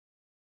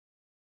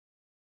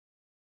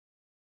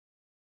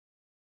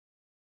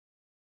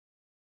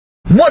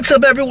What's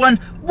up, everyone?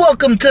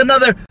 Welcome to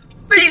another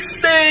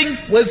Feasting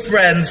with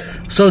Friends.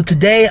 So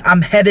today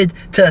I'm headed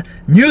to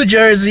New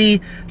Jersey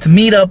to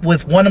meet up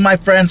with one of my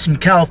friends from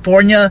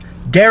California,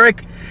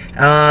 Derrick.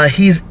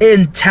 He's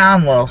in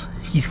town. Well,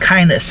 he's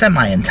kind of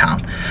semi in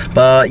town,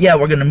 but yeah,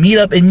 we're gonna meet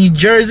up in New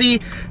Jersey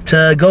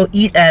to go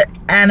eat at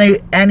Annie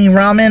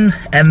Ramen,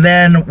 and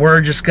then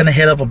we're just gonna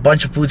hit up a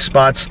bunch of food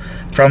spots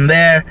from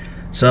there.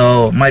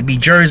 So might be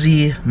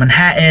Jersey,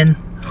 Manhattan,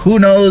 who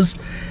knows.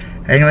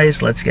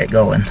 Anyways, let's get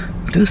going.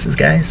 Deuces,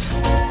 guys.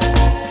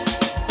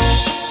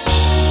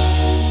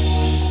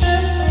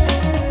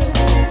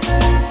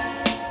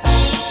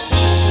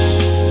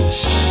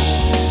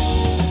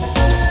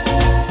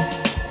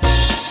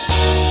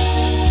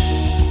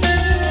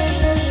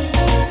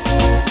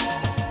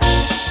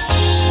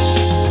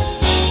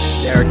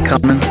 Derrick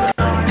coming.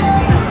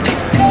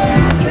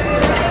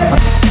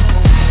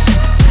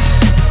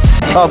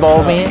 What's up,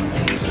 old man?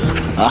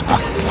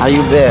 How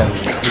you been?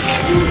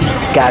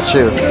 Got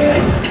you.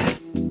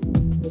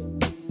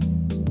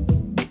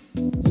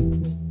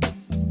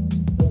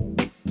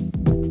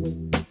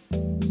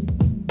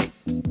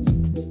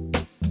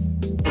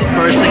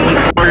 First thing we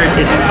ordered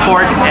is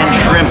pork and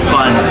shrimp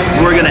buns.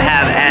 We're gonna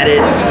have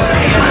added.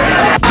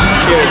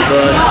 Cheers,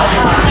 bud.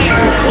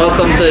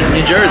 Welcome to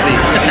New Jersey.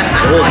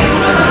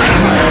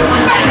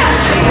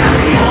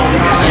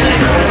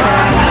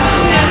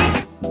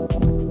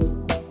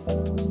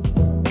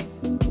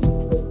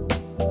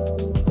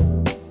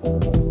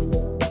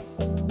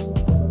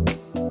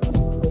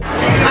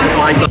 I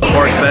like the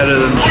pork better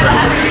than the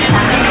shrimp.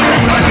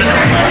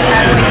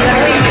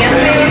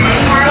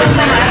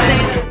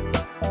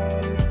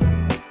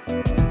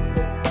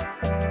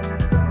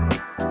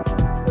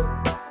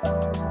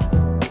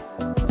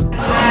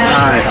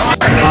 Alright, up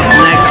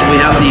next we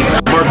have the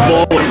pork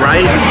bowl with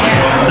rice.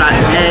 It's got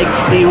egg,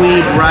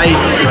 seaweed,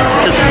 rice,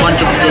 just a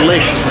bunch of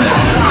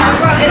deliciousness.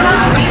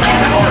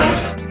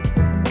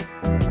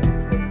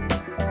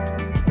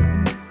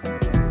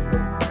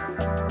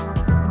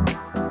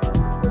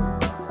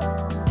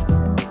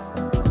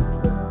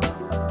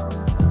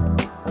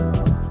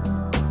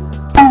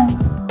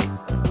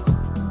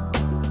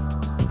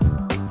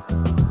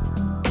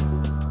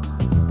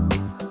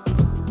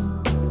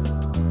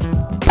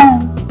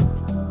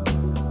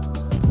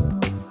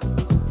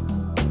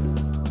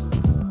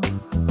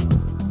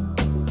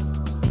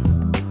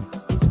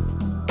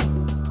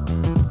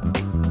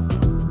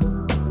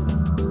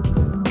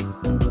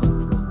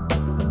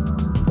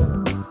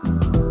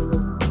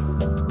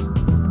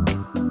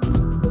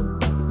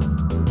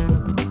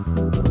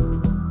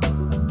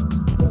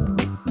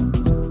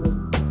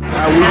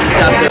 We just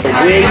got the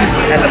wings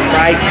and the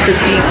fried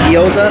crispy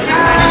gyoza.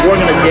 We're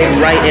gonna dig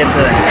right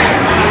into that.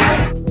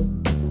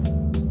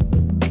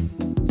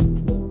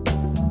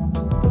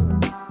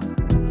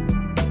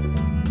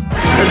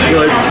 That's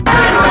good.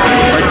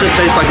 It just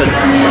tastes like a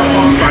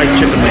fried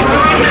chicken wing.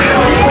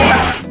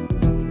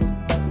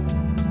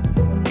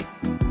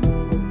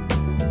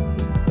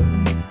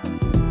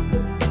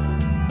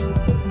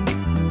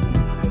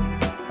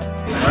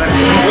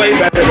 Way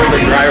better than the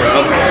dry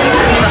rub.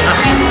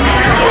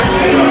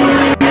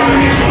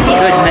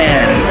 Good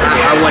man.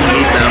 I wouldn't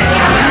eat them.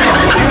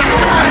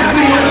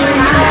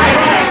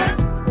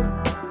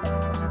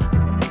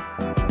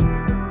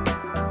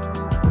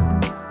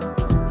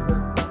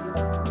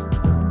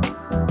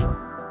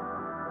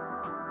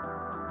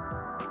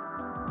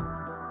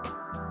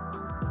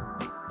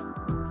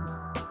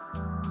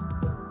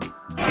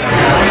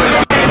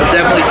 But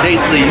definitely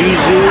taste the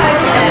yuzu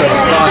and the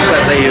sauce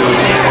that they use.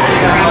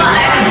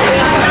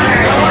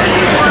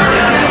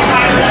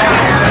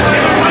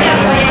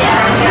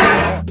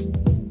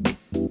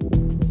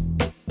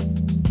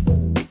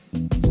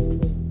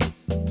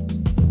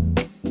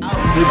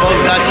 We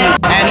both got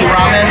the Annie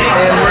Ramen,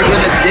 and we're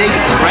gonna dig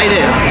right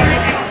in.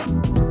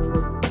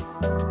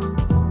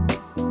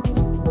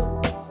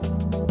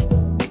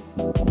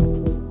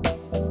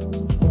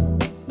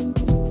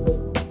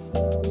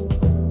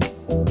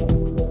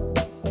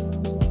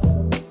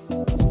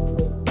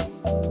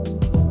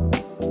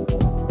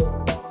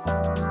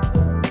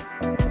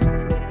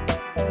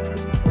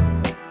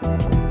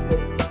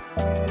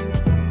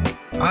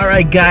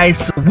 Alright guys,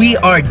 so we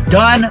are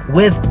done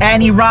with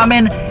Annie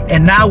Ramen,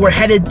 and now we're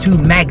headed to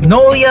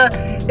Magnolia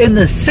in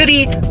the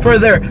city for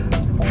their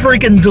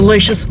freaking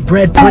delicious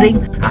bread pudding.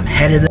 I'm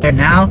headed there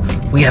now.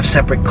 We have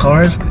separate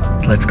cars.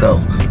 Let's go.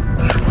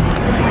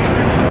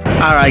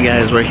 Alright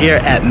guys, we're here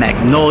at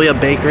Magnolia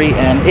Bakery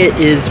and it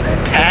is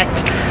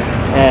packed.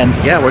 And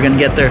yeah, we're gonna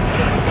get their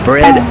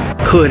bread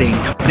pudding.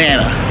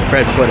 Banana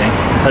bread pudding.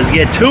 Let's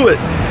get to it.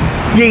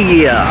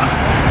 Yeah.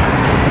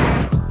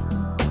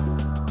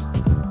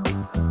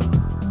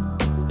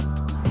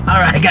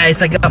 Alright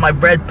guys, I got my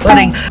bread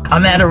pudding.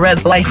 I'm at a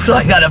red light, so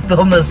I gotta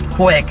film this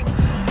quick.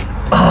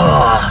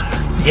 Oh,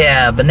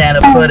 yeah,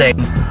 banana pudding.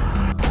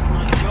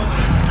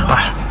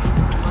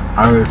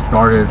 I already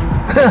started.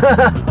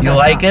 You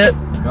like it?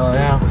 Oh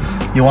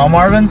yeah. You want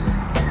Marvin?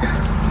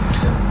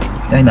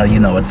 I know you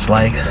know what it's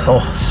like.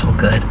 Oh, so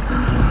good.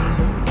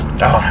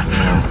 Oh.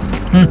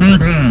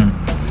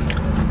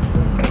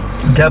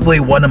 Definitely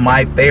one of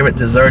my favorite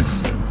desserts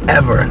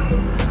ever.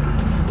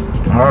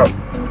 Alright,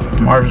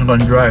 Marvin's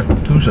gonna drive.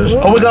 Deuces.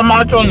 Oh, we got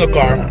Macho in the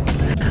car.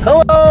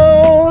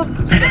 Hello!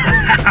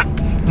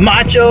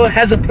 Macho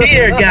has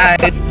appeared,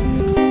 guys.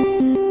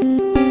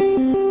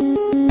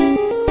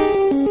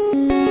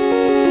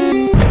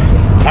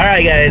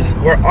 Alright guys,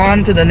 we're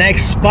on to the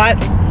next spot,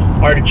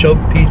 Artichoke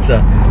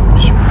Pizza.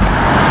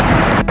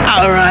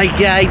 Alright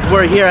guys,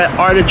 we're here at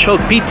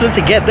Artichoke Pizza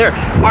to get their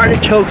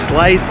artichoke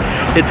slice.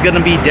 It's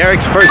gonna be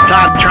Derrick's first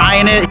time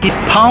trying it. He's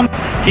pumped,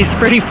 he's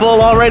pretty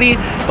full already,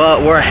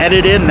 but we're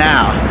headed in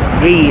now.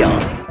 Yeah.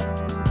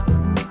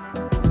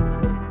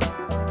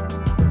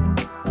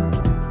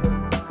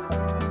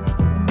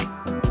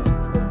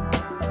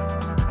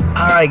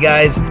 Alright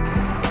guys,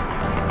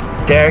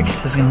 Derrick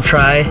is gonna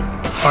try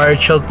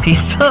artichoke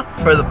pizza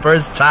for the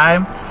first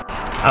time.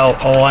 I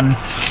want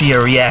to see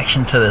your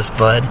reaction to this,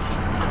 bud.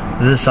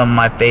 This is some of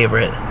my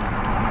favorite.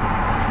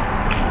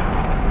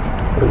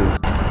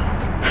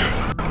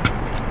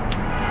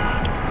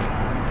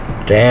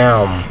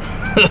 Damn.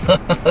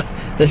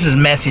 This is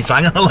messy, so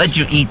I'm gonna let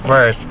you eat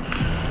first.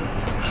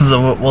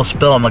 So we'll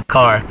spill in the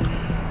car.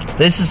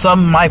 This is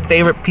some of my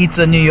favorite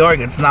pizza in New York.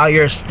 It's not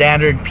your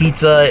standard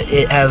pizza.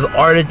 It has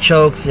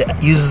artichokes.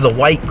 It uses a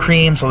white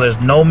cream, so there's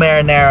no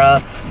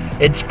marinara.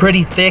 It's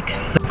pretty thick,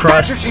 the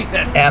crust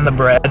and the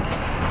bread,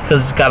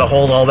 because it's got to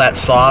hold all that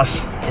sauce.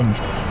 And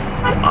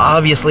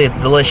obviously it's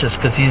delicious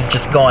because he's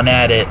just going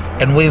at it.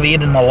 And we've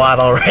eaten a lot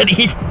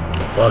already.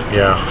 Fuck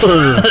yeah.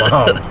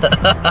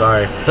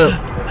 Sorry.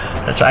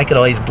 Which I could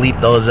always bleep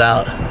those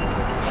out.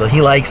 So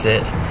he likes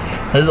it.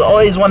 This is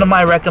always one of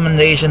my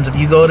recommendations. If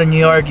you go to New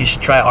York, you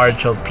should try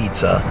artichoke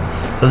pizza.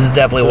 This is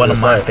definitely one of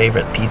my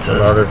favorite pizzas.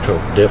 An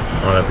artichoke dip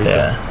on a pizza.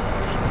 Yeah.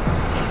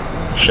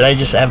 Should I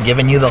just have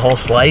given you the whole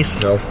slice?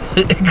 No.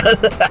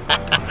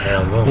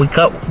 We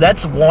cut.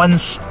 That's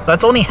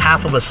only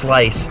half of a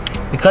slice.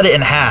 We cut it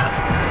in half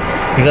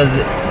because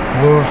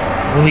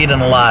we're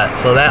eating a lot.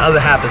 So that other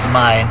half is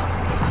mine.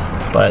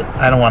 But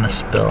I don't want to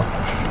spill.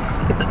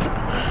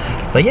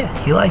 But yeah,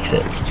 he likes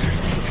it.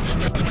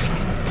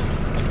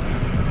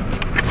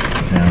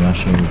 Yeah, that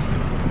shit is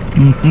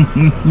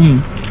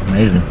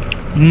amazing.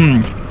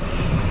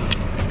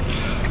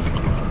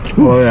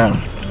 Oh yeah.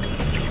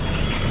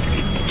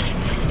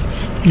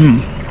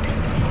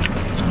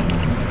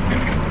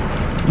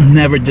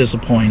 Never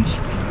disappoints.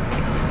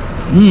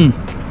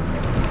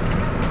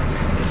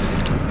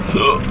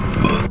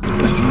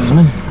 Excuse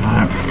me.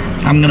 Alright,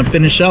 I'm gonna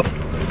finish up.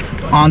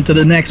 On to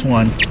the next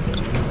one.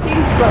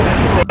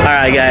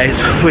 Alright guys,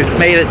 we've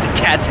made it to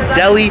Cat's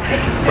Deli.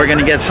 We're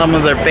gonna get some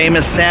of their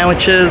famous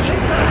sandwiches,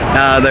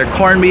 their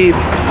corned beef,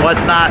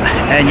 whatnot,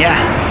 and yeah,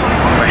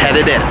 we're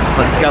headed in.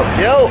 Let's go.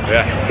 Yo,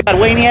 got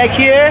Wayniak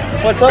here.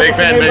 What's up? Big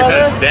fan,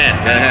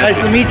 Dan.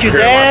 Nice to meet you,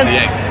 Dan.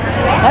 Nice.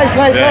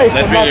 Nice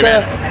I'm to about meet you,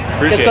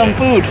 man. to get some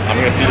food. I'm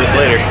gonna see this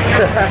later.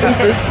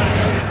 Deuces.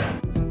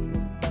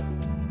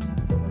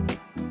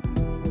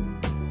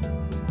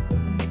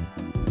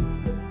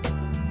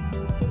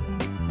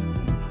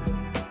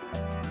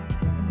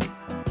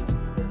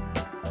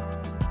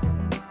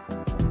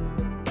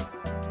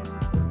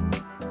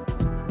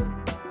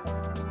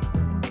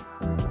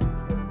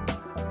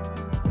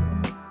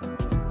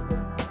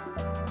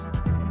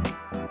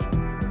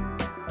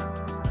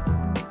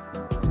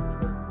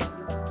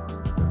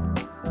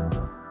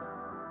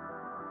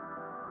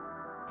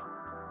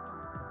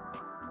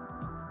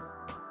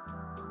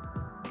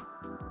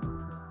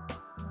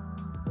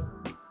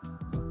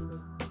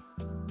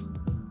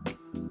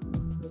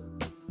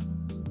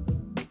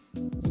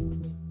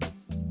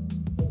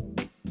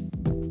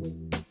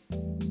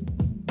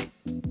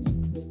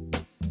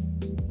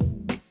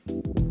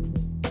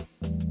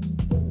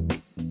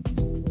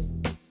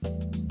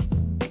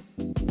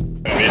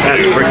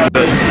 That's pretty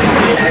good.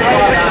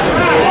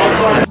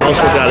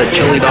 Also got a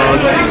chili dog.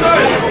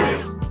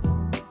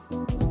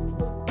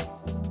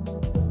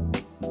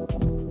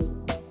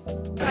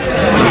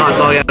 The hot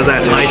dog has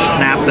that nice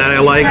snap that I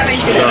like.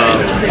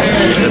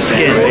 The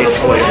skin,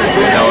 basically.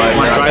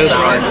 Want to try this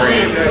one?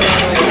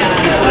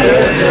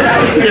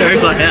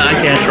 Derrick's like, yeah, I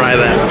can't try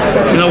that.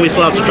 You know, we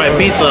still have to try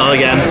pizza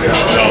again.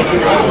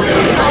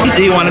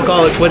 Do you want to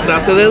call it quits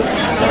after this?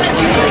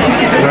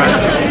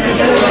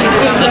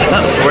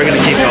 So we're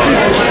gonna keep going.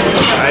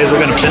 Guys, we're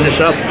gonna finish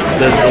up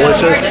this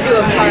delicious to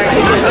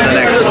the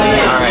next one.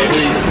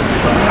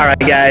 Alright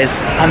guys,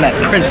 I'm at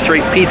Prince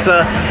Street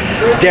Pizza.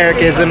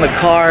 Derrick is in the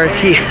car.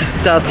 He is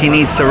stuffed, he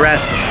needs to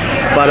rest.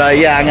 But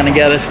yeah, I'm gonna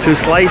get us 2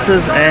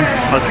 slices and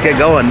let's get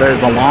going.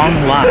 There's a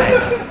long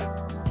line.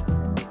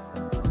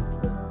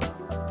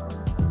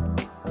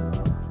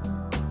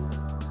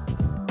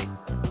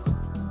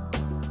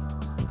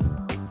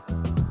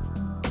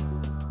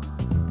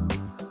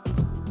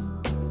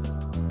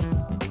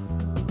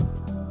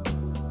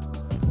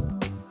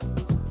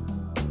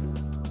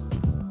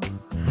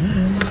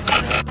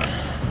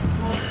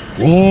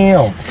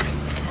 Damn.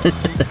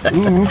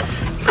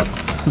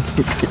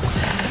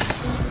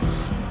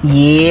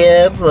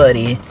 Yeah,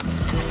 buddy.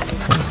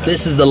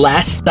 This is the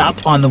last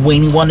stop on the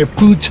Wayne Wonder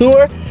food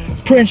tour.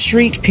 Prince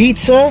Street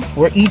Pizza.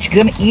 We're each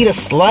gonna eat a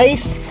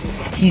slice.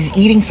 He's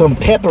eating some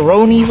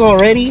pepperonis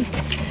already,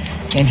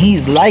 and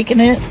he's liking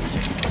it.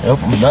 Yep,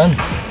 I'm done.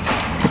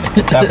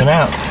 Tapping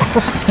out.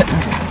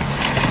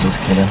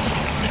 Just kidding.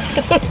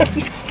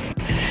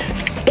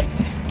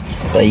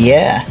 But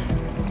yeah.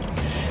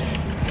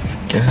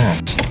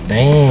 God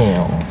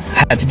damn.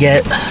 Had to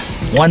get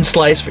one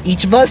slice for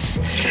each of us,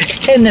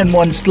 and then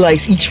one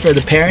slice each for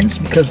the parents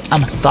because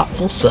I'm a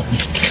thoughtful son.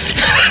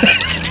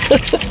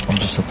 I'm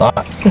just a thought.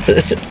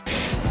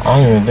 I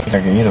don't even think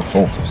I can eat a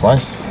full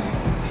slice.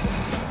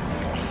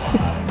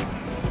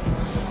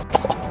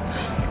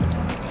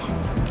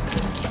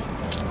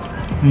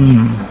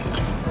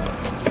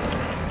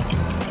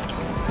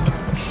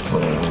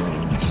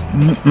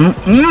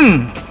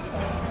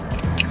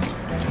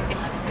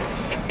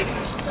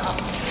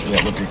 Yeah,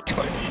 we'll take it.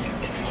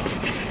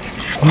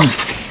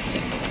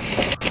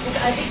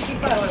 I think she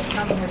probably would have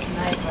come here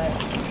tonight, but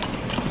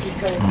we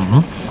couldn't.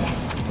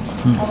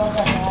 How about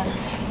that, Dad?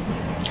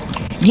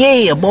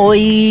 Yeah, boy.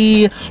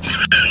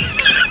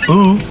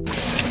 Ooh.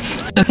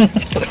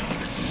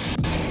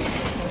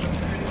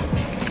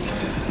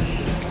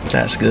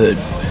 That's good.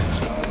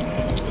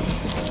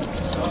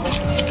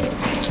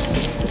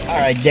 All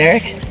right,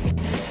 Derek.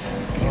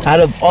 Out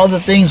of all the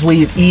things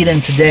we've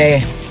eaten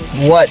today,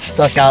 what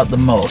stuck out the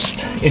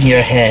most in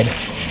your head?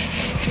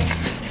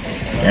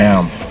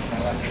 Damn.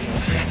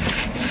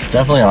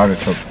 Definitely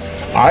artichoke.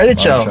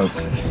 Artichoke.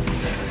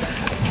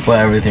 But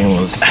everything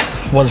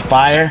was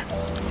fire.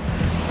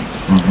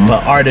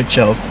 But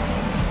artichoke.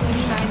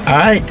 All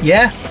right,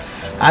 yeah.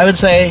 I would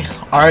say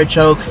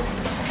artichoke.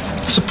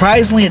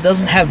 Surprisingly, it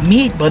doesn't have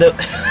meat, but it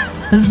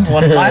is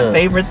one of my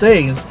favorite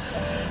things.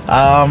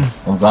 I'm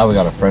glad we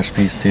got a fresh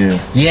piece too.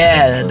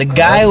 Yeah, the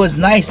guy was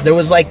nice. There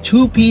was like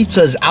 2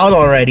 pizzas out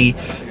already,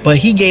 but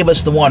he gave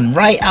us the one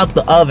right out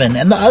the oven,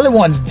 and the other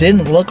ones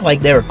didn't look like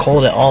they were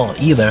cold at all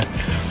either.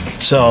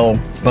 So,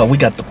 but we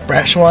got the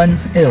fresh one.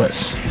 It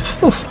was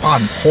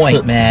on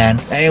point, man.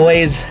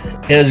 Anyways,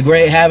 it was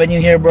great having you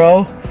here,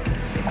 bro.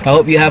 I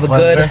hope you have a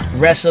good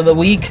rest of the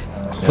week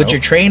with your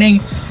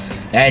training.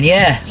 And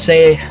yeah,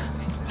 say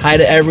hi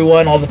to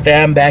everyone, all the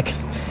fam back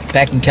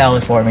in Cali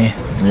for me.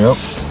 Yep,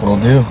 will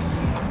do.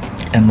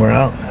 And we're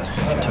out.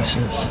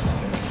 Deuces.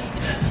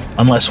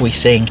 Unless we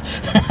sing.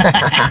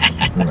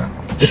 No.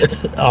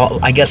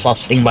 I guess I'll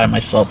sing by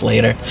myself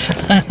later.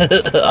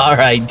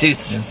 Alright,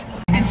 deuces.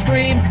 And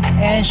scream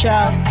and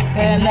shout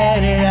and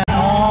let it out.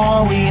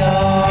 Oh, we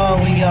are.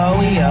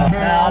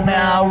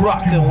 Now,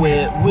 rocking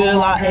with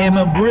Will I Am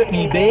and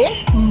Britney,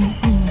 babe.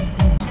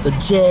 The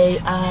day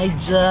I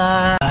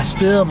die, I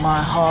spill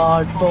my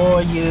heart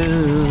for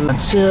you.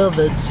 Until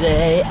the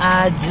day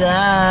I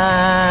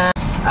die,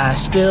 I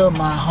spill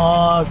my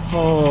heart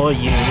for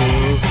you.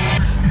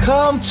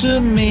 Come to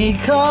me,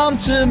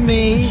 can't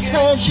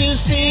you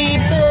see,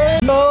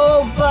 babe?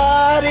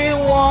 Nobody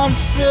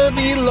wants to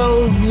be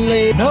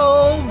lonely.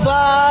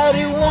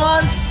 Nobody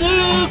wants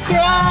to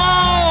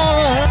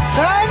cry.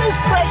 Time is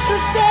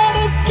precious and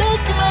it's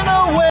taken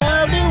away.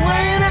 I'll be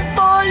waiting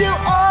for you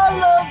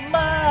all of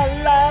my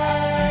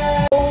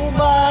life.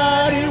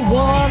 Nobody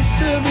wants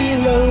to be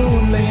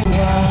lonely.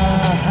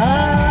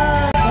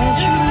 Why don't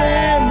you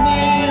let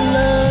me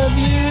love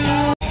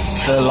you?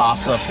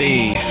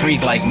 Philosophy,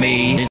 freak like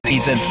me,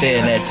 is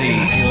infinity.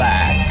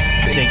 Relax,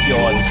 take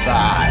your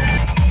side.